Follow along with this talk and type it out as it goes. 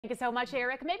Thank you so much,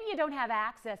 Eric. Maybe you don't have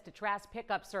access to trash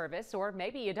pickup service, or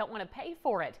maybe you don't want to pay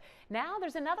for it. Now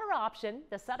there's another option,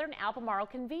 the Southern Albemarle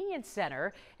Convenience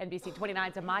Center. NBC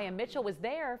 29's Amaya Mitchell was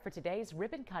there for today's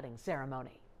ribbon cutting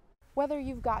ceremony. Whether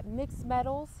you've got mixed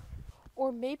metals,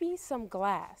 or maybe some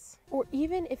glass, or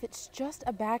even if it's just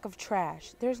a bag of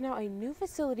trash, there's now a new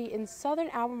facility in Southern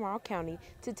Albemarle County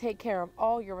to take care of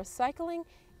all your recycling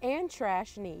and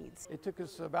trash needs. It took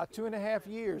us about 2.5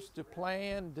 years to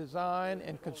plan, design,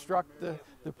 and construct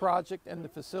the project and the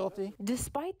facility.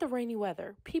 Despite the rainy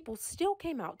weather, people still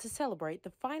came out to celebrate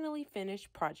the finally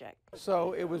finished project.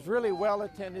 So it was really well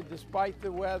attended despite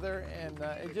the weather, and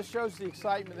it just shows the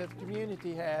excitement that the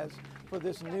community has for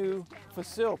this new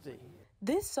facility.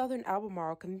 This Southern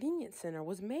Albemarle Convenience Center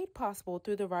was made possible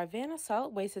through the Ravenna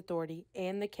Solid Waste Authority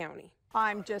and the county.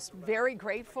 I'm just very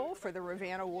grateful for the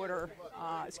Ravenna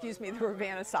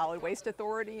Solid Waste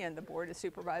Authority and the Board of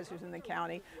Supervisors in the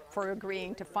county for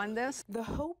agreeing to fund this. The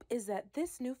hope is that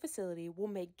this new facility will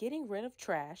make getting rid of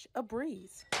trash a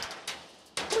breeze.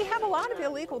 We have a lot of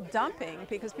illegal dumping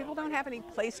because people don't have any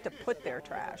place to put their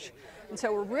trash. And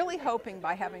so we're really hoping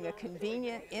by having a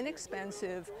convenient,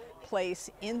 inexpensive place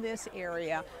in this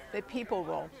area that people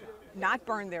will not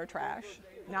burn their trash,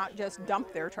 not just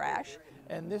dump their trash.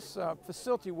 And this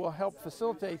facility will help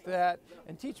facilitate that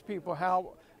and teach people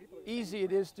how easy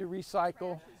it is to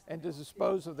recycle and to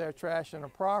dispose of their trash in a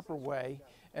proper way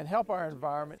and help our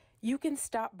environment. You can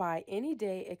stop by any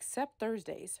day except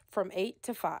Thursdays from 8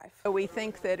 to 5. So we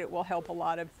think that it will help a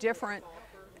lot of different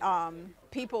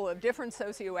people of different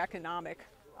socioeconomic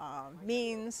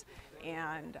means,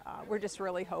 and we're just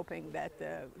really hoping that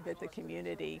the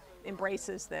community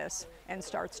embraces this and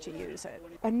starts to use it.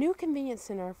 A new convenience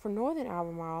center for Northern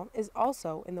Albemarle is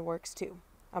also in the works too.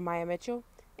 Amaya Mitchell,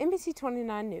 NBC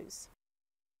 29 News.